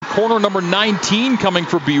corner number 19 coming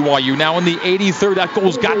for BYU. Now in the 83rd, that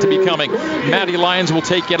goal's got to be coming. Maddie Lyons will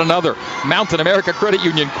take yet another Mountain America Credit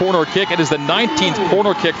Union corner kick. It is the 19th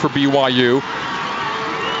corner kick for BYU,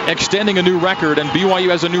 extending a new record, and BYU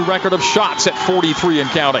has a new record of shots at 43 and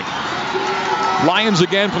counting. Lyons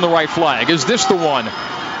again from the right flag. Is this the one?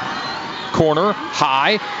 Corner,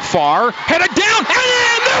 high, far, headed down, and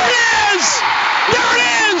in! There it is! There it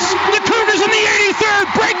is! The Cougars in the 83rd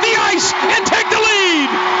break the ice and take the lead!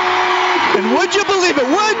 And would you believe it?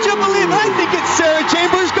 Would you believe it? I think it's Sarah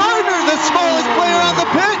Chambers-Gardner, the smallest player on the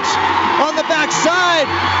pitch, on the backside.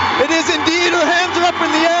 It is indeed. Her hands are up in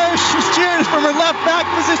the air. She cheers from her left back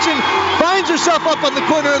position, finds herself up on the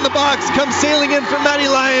corner in the box, comes sailing in from Maddie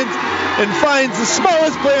Lyons, and finds the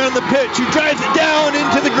smallest player on the pitch, who drives it down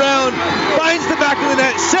into the ground, finds the back of the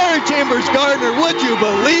net. Sarah Chambers-Gardner, would you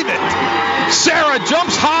believe it? Sarah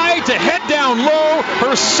jumps high to head down low,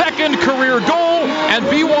 her second career goal, and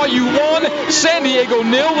BYU 1, San Diego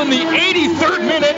 0 in the 83rd minute.